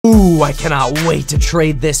Ooh, I cannot wait to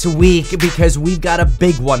trade this week because we've got a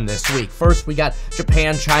big one this week. First, we got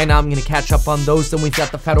Japan, China. I'm going to catch up on those. Then we've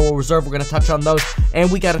got the Federal Reserve. We're going to touch on those.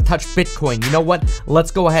 And we got to touch Bitcoin. You know what? Let's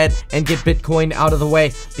go ahead and get Bitcoin out of the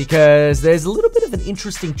way because there's a little bit of an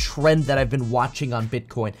interesting trend that I've been watching on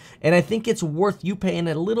Bitcoin. And I think it's worth you paying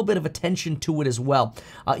a little bit of attention to it as well.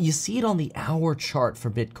 You see it on the hour chart for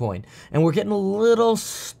Bitcoin. And we're getting a little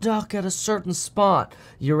stuck at a certain spot.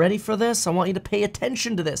 You ready for this? I want you to pay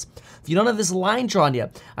attention to this. If you don't have this line drawn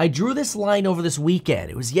yet, I drew this line over this weekend.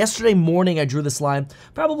 It was yesterday morning I drew this line,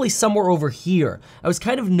 probably somewhere over here. I was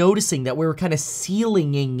kind of noticing that we were kind of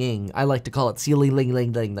ceilinging. I like to call it ceiling,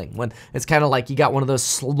 when it's kind of like you got one of those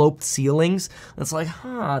sloped ceilings. It's like,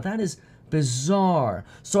 that is bizarre.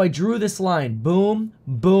 So I drew this line, boom,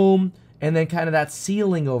 boom, and then kind of that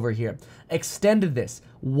ceiling over here. Extended this.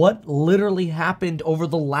 What literally happened over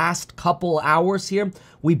the last couple hours here?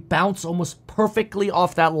 We bounce almost perfectly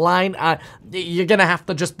off that line. You're gonna have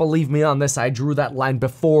to just believe me on this. I drew that line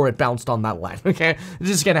before it bounced on that line, okay? You're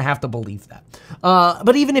just gonna have to believe that.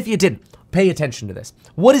 But even if you didn't, pay attention to this.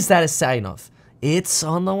 What is that a sign of? It's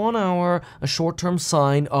on the 1 hour, a short-term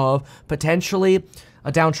sign of potentially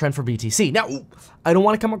a downtrend for BTC. Now, I don't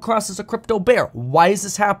want to come across as a crypto bear. Why is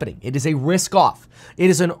this happening? It is a risk off. It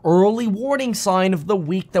is an early warning sign of the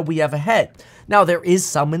week that we have ahead. Now, there is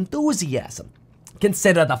some enthusiasm.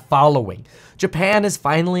 Consider the following. Japan is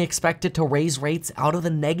finally expected to raise rates out of the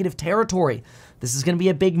negative territory. This is going to be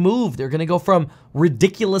a big move. They're going to go from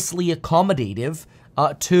ridiculously accommodative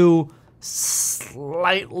to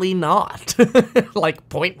slightly not, like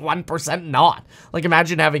 0.1% not. Like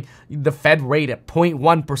imagine having the Fed rate at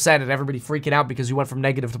 0.1% and everybody freaking out because you went from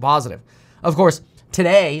negative to positive. Of course,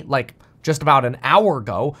 today, like just about an hour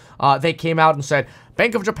ago, they came out and said,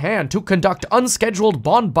 Bank of Japan to conduct unscheduled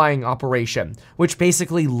bond buying operation, which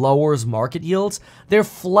basically lowers market yields. They're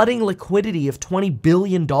flooding liquidity of $20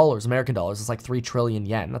 billion, American dollars. It's like 3 trillion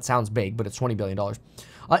yen. That sounds big, but it's $20 billion.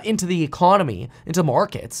 Into the economy, into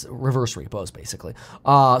markets, reverse repos basically,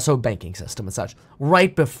 so banking system and such,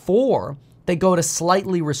 right before they go to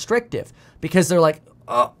slightly restrictive because they're like,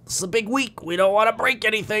 oh, it's a big week, we don't want to break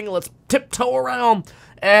anything, let's tiptoe around,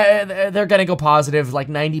 and they're going to go positive. Like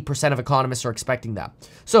 90% of economists are expecting that.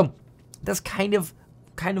 So that's kind of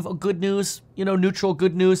a good news, you know, neutral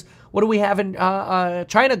good news. What do we have in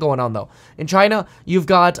China going on, though? In China, you've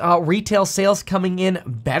got retail sales coming in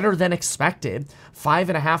better than expected,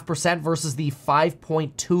 5.5% versus the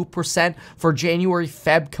 5.2% for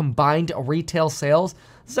January-Feb combined retail sales.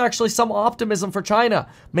 There's actually some optimism for China.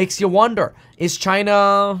 Makes you wonder, is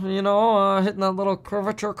China, you know, hitting that little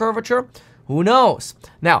curvature? Who knows?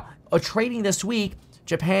 Now, trading this week,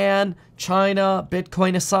 Japan, China,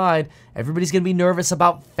 Bitcoin aside, everybody's going to be nervous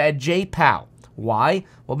about Fed J-Pow. Why?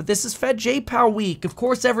 Well, but this is Fed J-Pow week. Of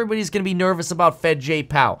course everybody's going to be nervous about Fed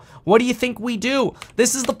J-Pow. What do you think we do?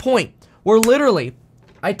 This is the point where literally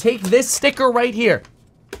I take this sticker right here.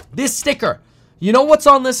 This sticker. You know what's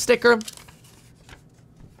on this sticker?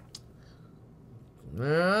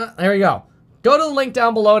 There we go. Go to the link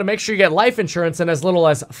down below to make sure you get life insurance in as little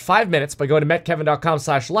as 5 minutes by going to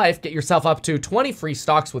metkevin.com/life. Get yourself up to 20 free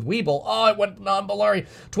stocks with Webull. Oh, it went non-blurry.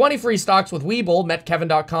 20 free stocks with Webull,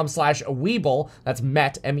 metkevin.com/Webull. That's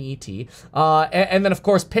Met, M-E-T. And then, of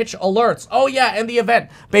course, pitch alerts. Oh, yeah, and the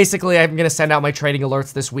event. Basically, I'm going to send out my trading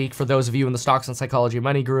alerts this week for those of you in the Stocks and Psychology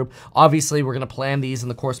Money group. Obviously, we're going to plan these in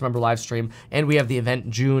the course member live stream, and we have the event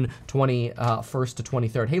June 21st to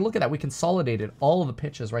 23rd. Hey, look at that. We consolidated all of the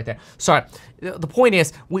pitches right there. Sorry. The point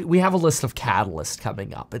is, we have a list of catalysts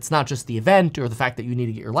coming up. It's not just the event or the fact that you need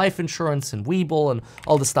to get your life insurance and Webull and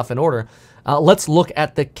all this stuff in order. Let's look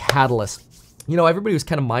at the catalyst. You know, everybody was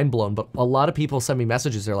kind of mind blown, but a lot of people send me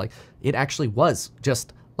messages. They're like, it actually was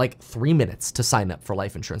just like 3 minutes to sign up for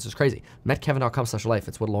life insurance. It's crazy. metkevin.com/life.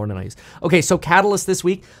 It's what Lauren and I use. Okay, so catalyst this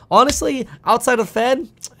week. Honestly, outside of Fed,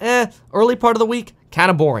 early part of the week, kind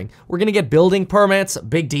of boring. We're going to get building permits.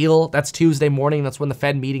 Big deal. That's Tuesday morning. That's when the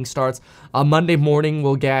Fed meeting starts. Monday morning,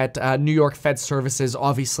 we'll get New York Fed services.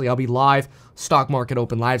 Obviously, I'll be live. Stock market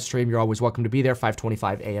open live stream. You're always welcome to be there.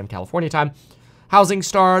 5:25 a.m. California time. Housing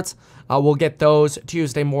starts. We'll get those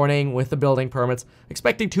Tuesday morning with the building permits.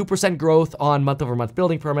 Expecting 2% growth on month-over-month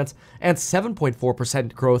building permits and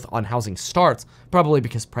 7.4% growth on housing starts, probably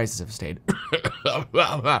because prices have stayed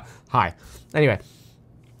high. Anyway.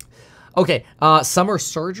 Okay, summer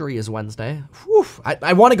surgery is Wednesday. Whew,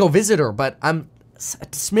 I want to go visit her, but I'm a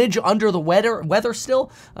smidge under the weather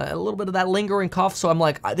still. A little bit of that lingering cough, so I'm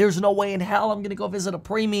like, there's no way in hell I'm going to go visit a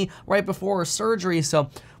preemie right before her surgery. So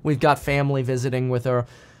we've got family visiting with her.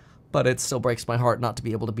 But it still breaks my heart not to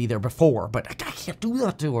be able to be there before. But I can't do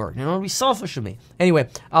that to her. You know, it'd be selfish of me. Anyway,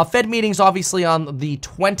 Fed meeting's obviously on the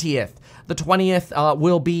 20th. The 20th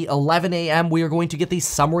will be 11 a.m. We are going to get the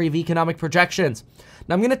summary of economic projections.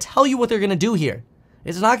 Now, I'm going to tell you what they're going to do here.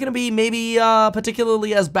 It's not going to be maybe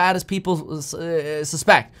particularly as bad as people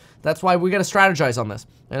suspect. That's why we got to strategize on this.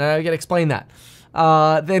 And I got to explain that.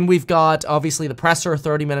 Then we've got, obviously, the presser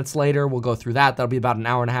 30 minutes later. We'll go through that. That'll be about an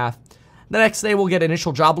hour and a half. The next day, we'll get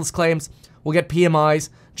initial jobless claims. We'll get PMIs.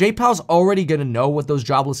 J-Powell's already going to know what those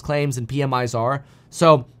jobless claims and PMIs are.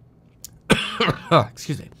 So,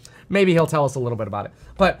 excuse me. Maybe he'll tell us a little bit about it.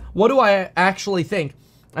 But what do I actually think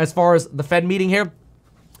as far as the Fed meeting here?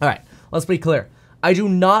 All right, let's be clear. I do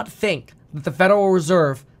not think that the Federal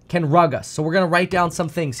Reserve can rug us. So we're going to write down some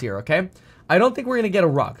things here, okay? I don't think we're going to get a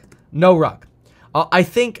rug. No rug. I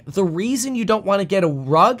think the reason you don't want to get a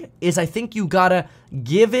rug is I think you got to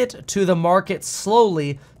give it to the market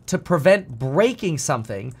slowly to prevent breaking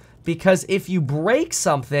something. Because if you break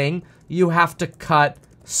something, you have to cut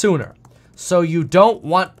sooner. So you don't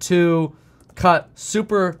want to cut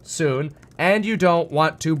super soon, and you don't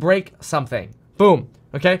want to break something. Boom.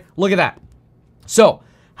 Okay? Look at that. So,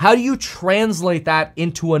 how do you translate that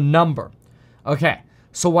into a number? Okay,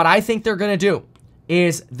 so what I think they're going to do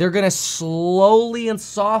is they're going to slowly and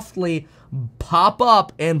softly pop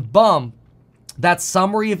up and bump that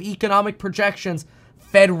summary of economic projections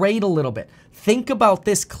Fed rate a little bit. Think about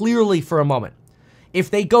this clearly for a moment. If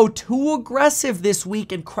they go too aggressive this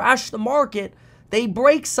week and crash the market, they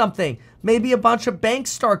break something. Maybe a bunch of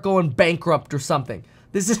banks start going bankrupt or something.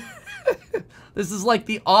 This is this is like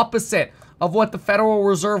the opposite of what the Federal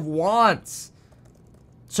Reserve wants.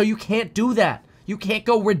 So you can't do that. You can't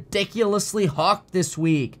go ridiculously hawk this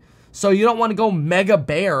week. So you don't want to go mega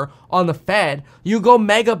bear on the Fed. You go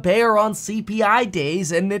mega bear on CPI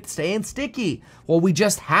days and it's staying sticky. Well, we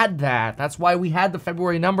just had that. That's why we had the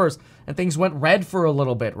February numbers and things went red for a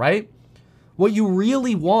little bit, right? What you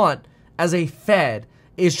really want as a Fed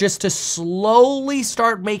is just to slowly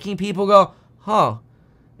start making people go, huh,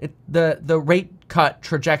 the rate cut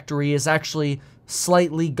trajectory is actually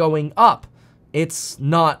slightly going up. It's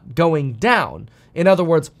not going down. In other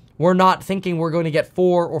words, we're not thinking we're going to get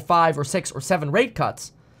 4 or 5 or 6 or 7 rate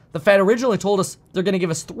cuts. The Fed originally told us they're going to give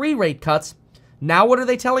us 3 rate cuts. Now what are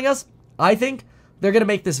they telling us? I think they're going to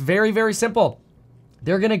make this very, very simple.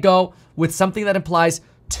 They're going to go with something that implies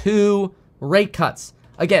 2 rate cuts.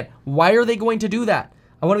 Again, why are they going to do that?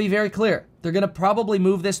 I want to be very clear. They're going to probably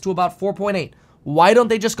move this to about 4.8. Why don't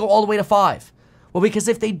they just go all the way to 5? Well, because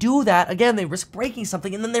if they do that, again, they risk breaking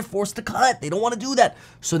something and then they're forced to cut. They don't want to do that.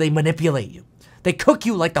 So they manipulate you. They cook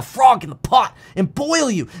you like the frog in the pot and boil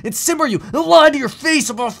you and simmer you and lie to your face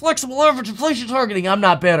about flexible average inflation targeting. I'm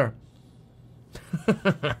not better.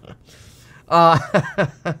 Oh,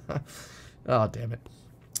 damn it.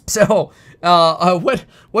 So,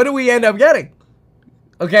 what do we end up getting?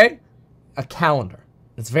 Okay? A calendar.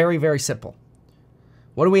 It's very, very simple.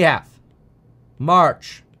 What do we have?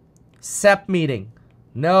 March. SEP meeting.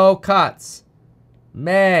 No cuts.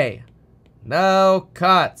 May. No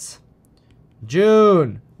cuts.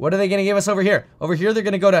 June. What are they going to give us over here? Over here, they're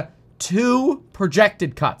going to go to 2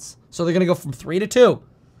 projected cuts. So they're going to go from 3 to 2.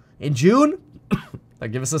 In June, they'll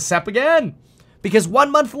give us a SEP again. Because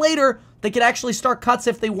 1 month later, they could actually start cuts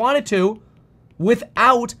if they wanted to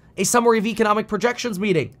without a summary of economic projections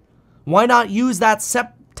meeting. Why not use that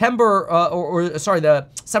September, the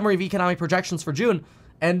summary of economic projections for June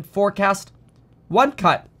and forecast 1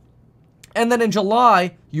 cut? And then in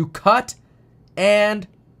July, you cut and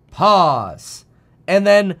pause. And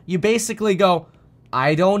then you basically go,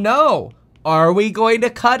 I don't know. Are we going to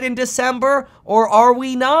cut in December or are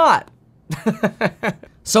we not?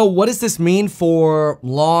 So what does this mean for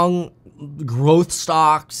long growth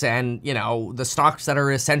stocks and, you know, the stocks that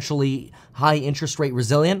are essentially high interest rate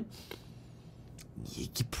resilient?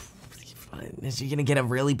 Is you going to get a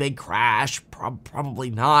really big crash? Probably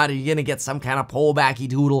not. Are you going to get some kind of pullbacky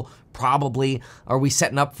doodle? Probably. Are we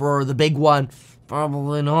setting up for the big one?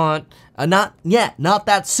 Probably not. Not yet. Not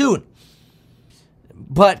that soon.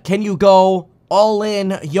 But can you go all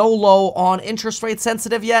in YOLO on interest rate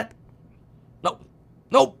sensitive yet? No.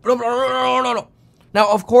 No.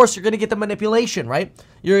 Now, of course, you're going to get the manipulation, right?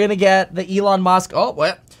 You're going to get the Elon Musk, oh,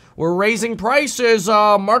 well, we're raising prices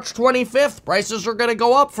March 25th. Prices are going to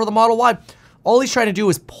go up for the Model Y. All he's trying to do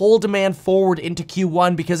is pull demand forward into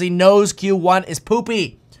Q1 because he knows Q1 is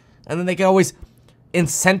poopy. And then they can always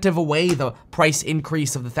incentive away the price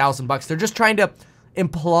increase of the $1,000. They're just trying to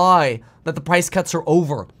imply that the price cuts are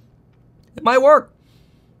over. It might work.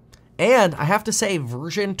 And I have to say,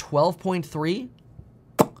 version 12.3,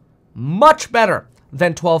 much better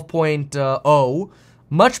than 12.0,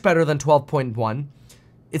 much better than 12.1.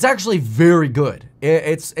 It's actually very good.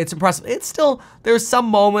 It's impressive. It's still, there's some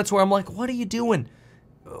moments where I'm like, what are you doing?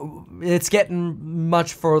 It's getting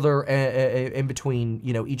much further in between,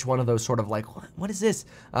 you know, each one of those sort of like, what is this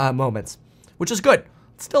moments, which is good.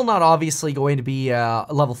 It's still not obviously going to be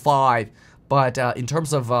level 5, but in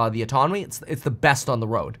terms of the autonomy, it's the best on the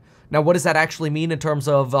road. Now, what does that actually mean in terms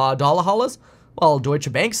of dollar hollas? Well, Deutsche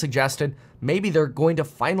Bank suggested maybe they're going to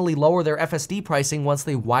finally lower their FSD pricing once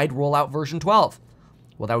they wide roll out version 12.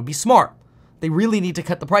 Well, that would be smart. They really need to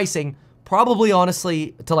cut the pricing, probably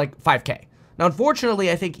honestly, to like 5K. Now,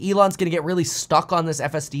 unfortunately, I think Elon's going to get really stuck on this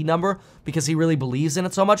FSD number because he really believes in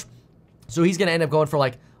it so much. So he's going to end up going for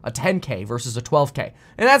like a 10K versus a 12K.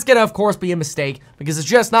 And that's going to, of course, be a mistake because it's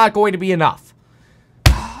just not going to be enough.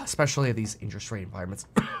 Especially at these interest rate environments.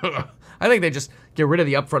 I think they just get rid of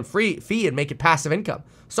the upfront fee and make it passive income.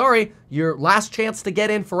 Sorry, your last chance to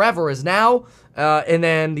get in forever is now. And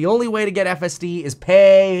then the only way to get FSD is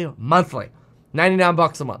pay monthly. 99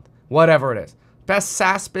 bucks a month. Whatever it is. Best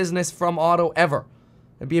SaaS business from Auto ever.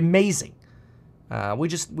 It'd be amazing. We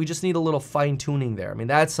just need a little fine tuning there. I mean,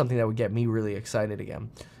 that's something that would get me really excited again.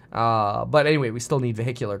 But anyway, we still need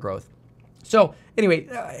vehicular growth. So anyway,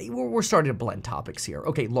 we're starting to blend topics here.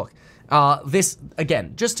 Okay, look, this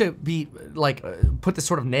again, just to be like, put this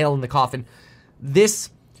sort of nail in the coffin, this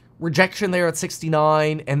rejection there at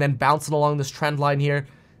 69 and then bouncing along this trend line here,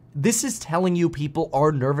 this is telling you people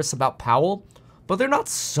are nervous about Powell, but they're not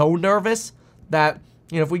so nervous that,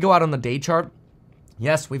 you know, if we go out on the day chart,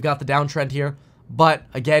 yes, we've got the downtrend here, but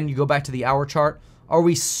again, you go back to the hour chart, are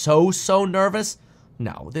we so nervous?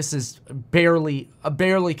 No, this is barely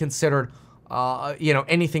considered you know,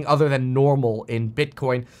 anything other than normal in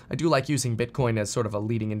Bitcoin. I do like using Bitcoin as sort of a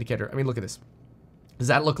leading indicator. I mean, look at this. Does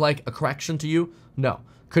that look like a correction to you? No.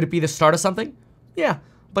 Could it be the start of something? Yeah.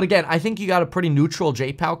 But again, I think you got a pretty neutral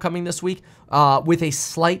JPOW coming this week with a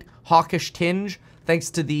slight hawkish tinge thanks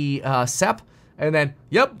to the SEP. And then,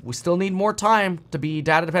 yep, we still need more time to be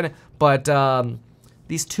data dependent. But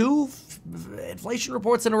these two inflation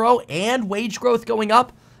reports in a row and wage growth going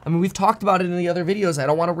up. I mean, we've talked about it in the other videos. I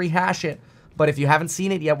don't want to rehash it. But if you haven't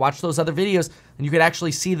seen it yet, watch those other videos, and you could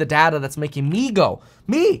actually see the data that's making me go,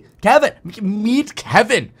 Kevin, meet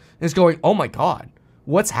Kevin, is going, oh my God,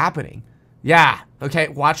 what's happening? Yeah, okay,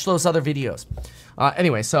 watch those other videos.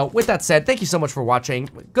 Anyway, so with that said, thank you so much for watching.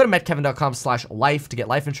 Go to metkevin.com/life to get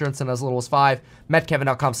life insurance in as little as 5.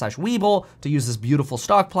 metkevin.com/Webull to use this beautiful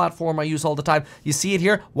stock platform I use all the time. You see it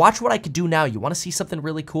here? Watch what I could do now. You want to see something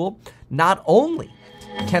really cool? Not only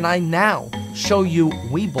can I now show you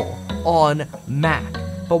Webull on Mac,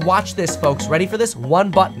 but watch this, folks. Ready for this?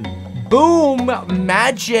 One button. Boom!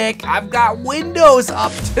 Magic! I've got Windows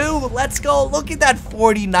up too. Let's go. Look at that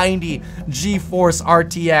 4090 GeForce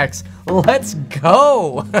RTX. Let's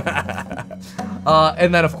go.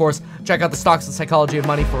 And then, of course, check out the Stocks and Psychology of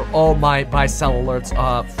Money for all my buy-sell alerts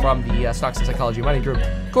from the Stocks and Psychology of Money group.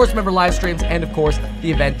 Of course, remember live streams and, of course,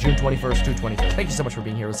 the event June 21st to 23rd. Thank you so much for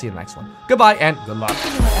being here. We'll see you in the next one. Goodbye and good luck.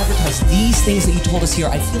 Advertise these things that you told us here.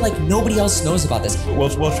 I feel like nobody else knows about this. We'll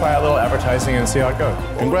try a little advertising and see how it goes.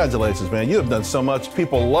 Congratulations, man. You have done so much.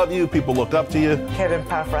 People love you. People look up to you. Kevin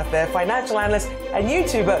Paffrath there, financial analyst and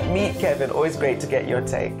YouTuber. Meet Kevin. Always great to get your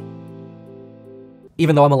take.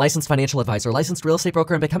 Even though I'm a licensed financial advisor, licensed real estate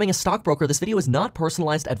broker, and becoming a stockbroker, this video is not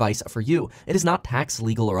personalized advice for you. It is not tax,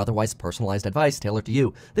 legal, or otherwise personalized advice tailored to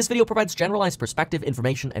you. This video provides generalized perspective,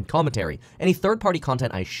 information, and commentary. Any third-party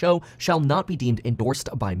content I show shall not be deemed endorsed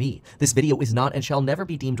by me. This video is not and shall never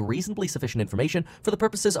be deemed reasonably sufficient information for the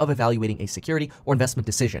purposes of evaluating a security or investment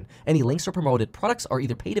decision. Any links or promoted products are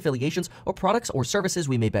either paid affiliations or products or services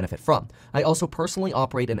we may benefit from. I also personally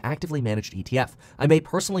operate an actively managed ETF. I may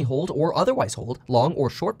personally hold or otherwise hold long or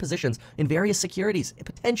short positions in various securities,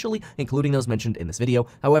 potentially including those mentioned in this video.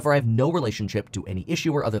 However, I have no relationship to any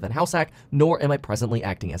issuer other than househack, nor am I presently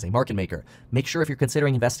acting as a market maker. Make sure if you're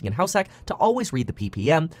considering investing in househack to always read the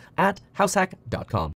PPM at househack.com.